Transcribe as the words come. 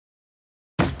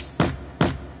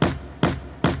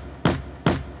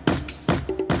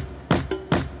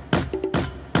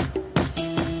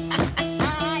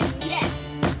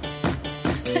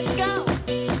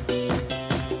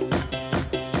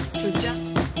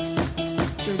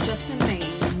Georgia to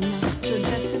Maine,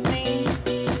 Georgia to Maine,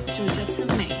 Georgia to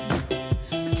Maine.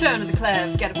 Return to the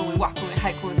Clev, get up when we walk, when we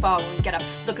hike, when we fall, when we get up.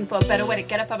 Looking for a better way to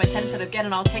get up on my tent instead of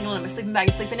getting all tangled in my sleeping bag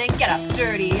and sleeping in. Get up,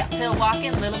 dirty, uphill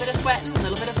walking, little bit of sweatin,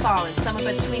 little bit of fallin.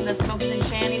 Somewhere between the Smokies and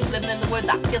Shannies, living in the woods,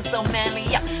 I feel so manly,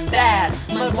 yeah. Bad,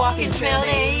 mud walking, trail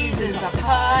days is a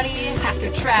party. Hack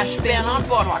your trash bin on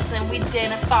boardwalks and we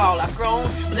didn't fall. I've grown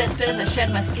blisters that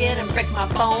shed my skin and break my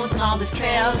bones. And all this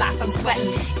trail life, I'm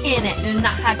sweating in it and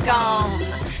I had gone.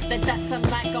 Let that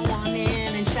sunlight go on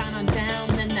in and shine on down.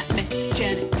 Then that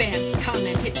Janet band come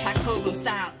and hitchhike hobo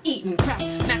style, eating crap,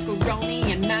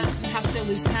 macaroni and mountain house still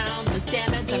lose pounds. The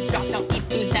standards I've dropped, I'll eat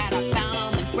food that I found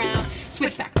on the ground.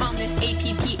 Switch back on this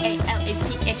Appalachian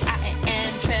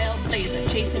trailblazer,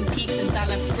 chasing peaks since I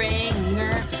left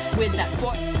Springer with that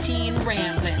 14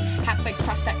 rambling. Halfway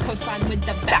across that coastline with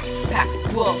the backpack,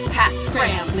 wolf hat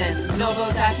scrambling.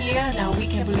 NoBo's out here, now we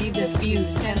can't believe this view.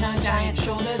 Standing on giant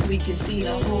shoulders, we can see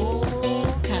the whole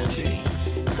country.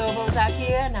 Sobo's out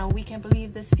here, now we can't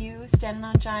believe this view. Standing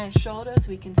on giant shoulders,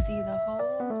 we can see the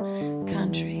whole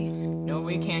country. No,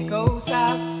 we can't go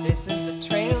south, this is the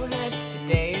trailhead.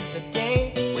 Today is the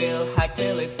day, we'll hike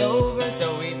till it's over.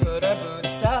 So we put our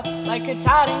boots up like a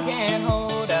titan can't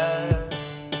hold us.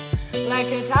 Like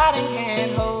a titan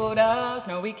can't hold us.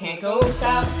 No, we can't go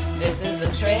south, this is the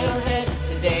trailhead.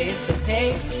 Today is the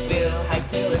day, we'll hike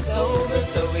till it's over.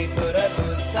 So we put our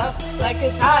boots up like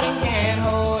a titan can't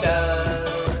hold us.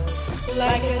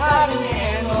 Like a titan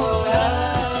can't hold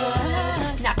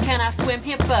us. Now can I swim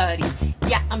here, buddy?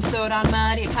 Yeah, I'm so darn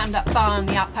muddy. I climbed up far in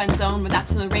the alpine zone, but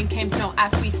that's when the rain came, snow,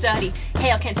 ice, we study.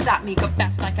 Hail can't stop me, go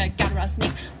fast like a got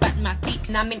snake, button my feet,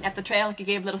 and I'm in at the trail like I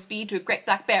gave little speed to a great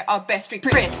black bear or bear street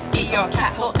print. Get your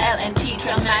cat hole, LNT,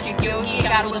 trail magic, yogi,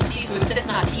 got all the seas, so if this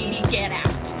not TV, get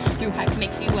out. Through hike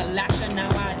makes you a lasher, now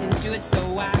I didn't do it, so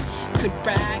I could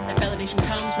brag. That validation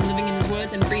comes from living in these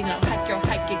woods and breathing. I'll hike your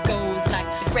hike, it goes like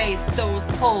raise those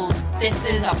poles. This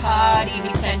is a party, we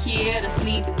tend here to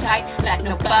sleep tight, let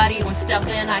nobody was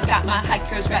stuffing. I got my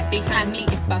hikers right behind me.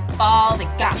 If I fall, they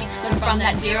got me. Learn from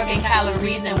that zero gain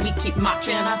calories, then we keep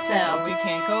marching ourselves. We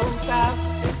can't go south,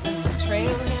 this is the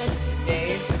trailhead.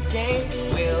 Today is the day,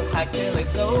 we'll hike till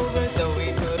it's over. So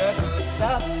we put our boots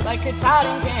up like a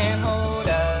titan can't hold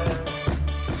us.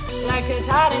 Like a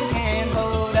titan can't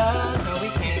hold us. No, we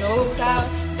can't go south,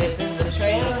 this is the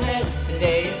trailhead.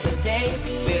 Today is the day,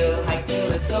 we'll hike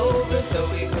till it's over. So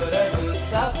we put our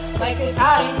boots up like a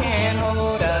titan can't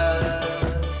hold us.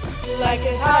 Like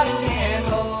a titan can't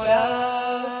hold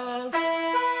us.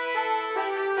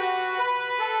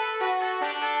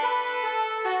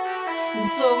 And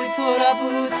so we put our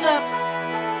boots up.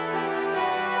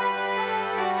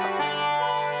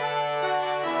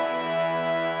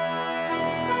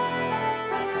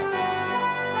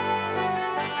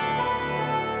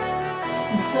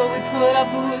 And so we put our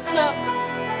boots up.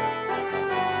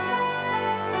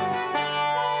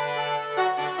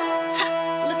 Ha!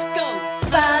 Let's go!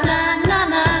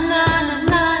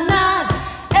 Ba-na-na-na-na-na-na-nas.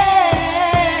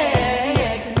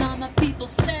 Eggs. And all my people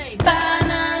say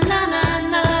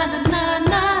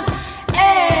ba-na-na-na-na-na-na-nas.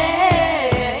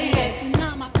 Eggs. And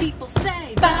all my people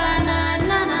say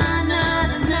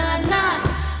ba-na-na-na-na-na-na-nas.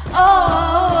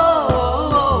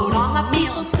 Oh, and all my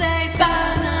people say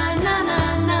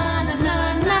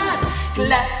ba-na-na-na-na-na-na-nas.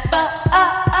 Clever,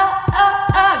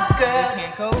 girl. We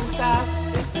can't go south,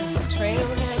 this is the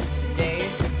trailhead. Today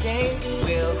is the day,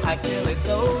 we'll hike till it's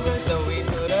over. So we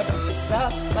put our boots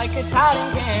up like a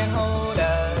titan can't hold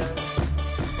us.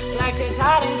 Like a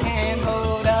titan can't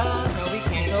hold us. No, we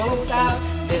can't go south,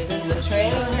 this is the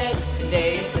trailhead.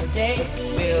 Today is the day,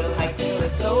 we'll hike till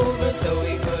it's over. So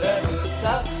we put our boots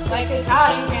up like a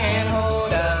titan can't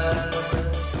hold us.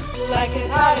 Like a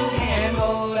titan can't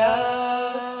hold us.